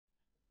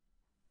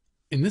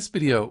In this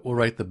video, we'll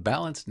write the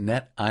balanced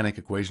net ionic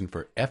equation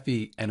for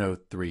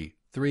FeNO3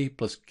 3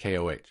 plus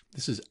KOH.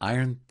 This is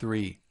iron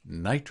 3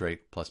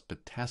 nitrate plus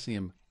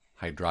potassium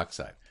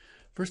hydroxide.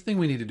 First thing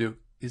we need to do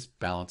is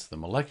balance the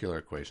molecular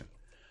equation.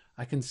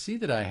 I can see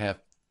that I have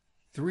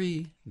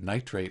 3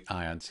 nitrate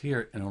ions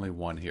here and only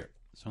 1 here.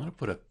 So I'm going to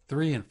put a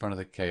 3 in front of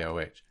the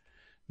KOH.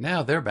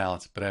 Now they're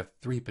balanced, but I have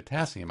 3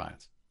 potassium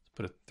ions. Let's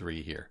put a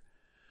 3 here.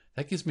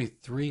 That gives me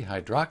 3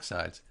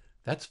 hydroxides.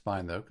 That's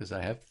fine though, because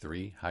I have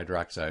 3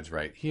 hydroxides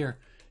right here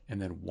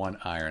and then 1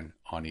 iron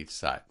on each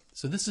side.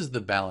 So this is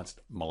the balanced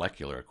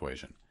molecular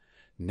equation.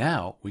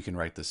 Now we can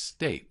write the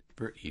state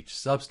for each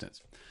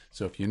substance.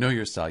 So if you know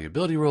your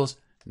solubility rules,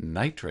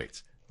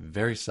 nitrates,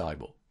 very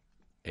soluble.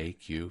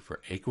 AQ for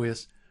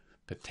aqueous.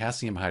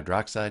 Potassium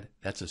hydroxide,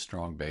 that's a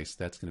strong base.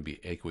 That's going to be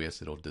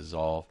aqueous. It'll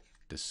dissolve,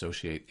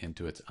 dissociate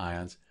into its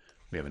ions.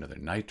 We have another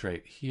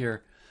nitrate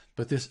here.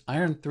 But this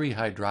iron 3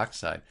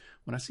 hydroxide,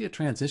 when I see a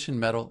transition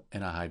metal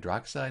and a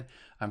hydroxide,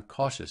 I'm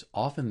cautious.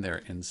 Often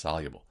they're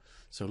insoluble.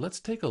 So let's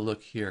take a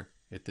look here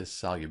at this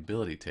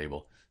solubility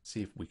table,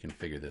 see if we can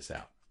figure this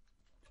out.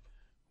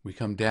 We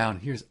come down,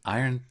 here's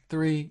iron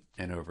 3,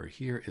 and over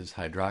here is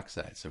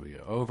hydroxide. So we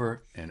go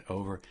over and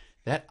over.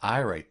 That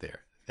I right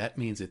there, that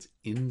means it's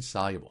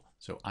insoluble.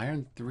 So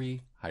iron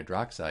 3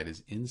 hydroxide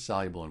is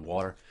insoluble in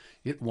water.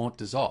 It won't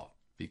dissolve.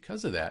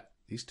 Because of that,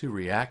 these two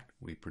react.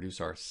 We produce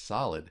our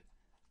solid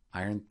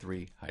iron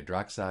 3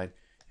 hydroxide,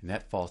 and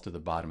that falls to the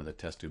bottom of the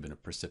test tube in a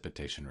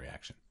precipitation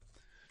reaction.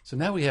 So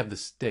now we have the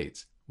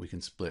states. We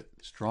can split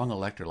strong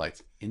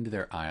electrolytes into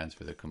their ions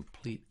for the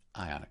complete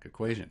ionic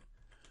equation.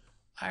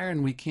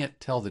 Iron, we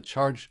can't tell the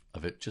charge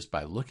of it just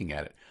by looking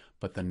at it,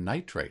 but the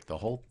nitrate, the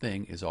whole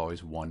thing, is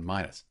always 1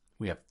 minus.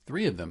 We have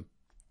 3 of them.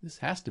 This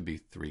has to be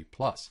 3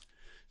 plus.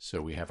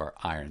 So we have our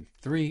iron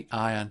 3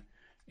 ion,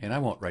 and I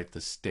won't write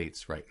the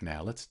states right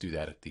now. Let's do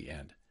that at the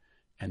end.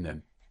 And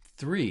then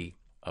 3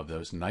 of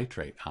those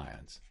nitrate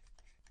ions.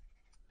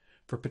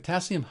 For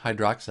potassium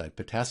hydroxide,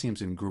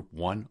 potassium's in group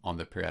 1 on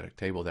the periodic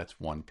table. That's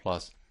 1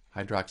 plus.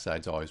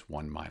 Hydroxide's always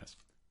 1 minus.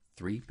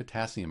 3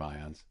 potassium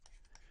ions,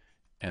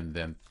 and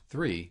then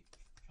 3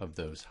 of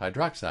those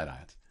hydroxide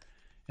ions.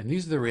 And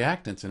these are the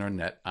reactants in our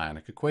net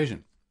ionic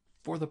equation.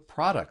 For the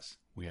products,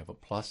 we have a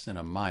plus and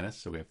a minus,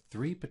 so we have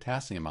 3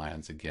 potassium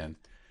ions again,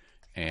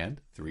 and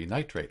 3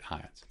 nitrate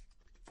ions.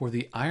 For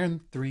the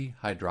iron 3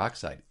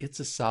 hydroxide, it's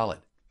a solid.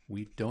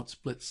 We don't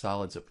split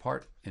solids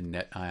apart in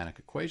net ionic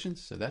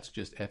equations, so that's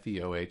just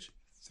FeOH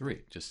 3.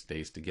 It just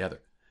stays together.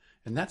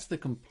 And that's the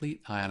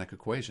complete ionic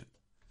equation.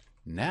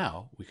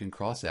 Now we can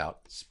cross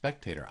out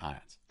spectator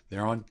ions.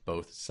 They're on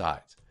both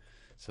sides.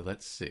 So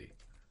let's see.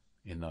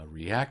 In the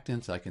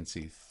reactants, I can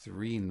see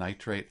 3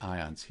 nitrate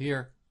ions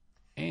here,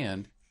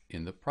 and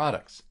in the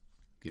products,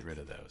 get rid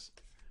of those.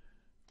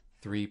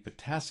 3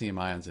 potassium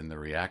ions in the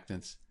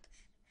reactants,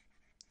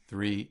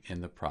 3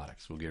 in the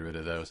products. We'll get rid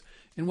of those.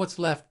 And what's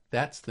left,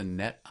 that's the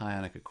net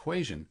ionic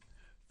equation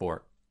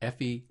for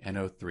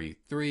FeNO3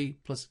 3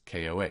 plus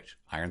KOH,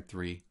 iron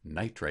 3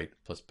 nitrate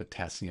plus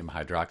potassium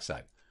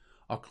hydroxide.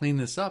 I'll clean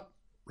this up,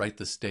 write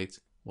the states,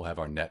 we'll have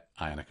our net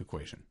ionic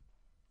equation.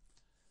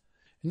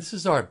 And this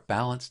is our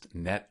balanced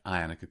net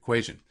ionic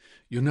equation.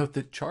 You'll note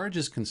that charge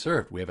is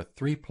conserved. We have a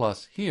 3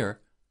 plus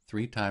here,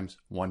 3 times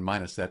 1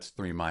 minus, that's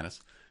 3 minus.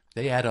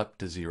 They add up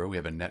to 0. We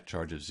have a net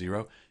charge of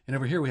 0. And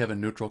over here we have a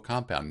neutral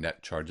compound,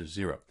 net charge of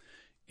 0.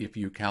 If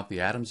you count the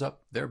atoms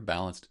up, they're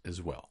balanced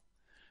as well.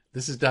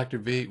 This is Dr.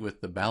 V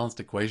with the balanced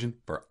equation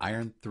for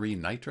iron 3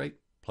 nitrate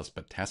plus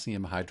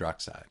potassium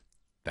hydroxide.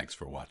 Thanks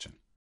for watching.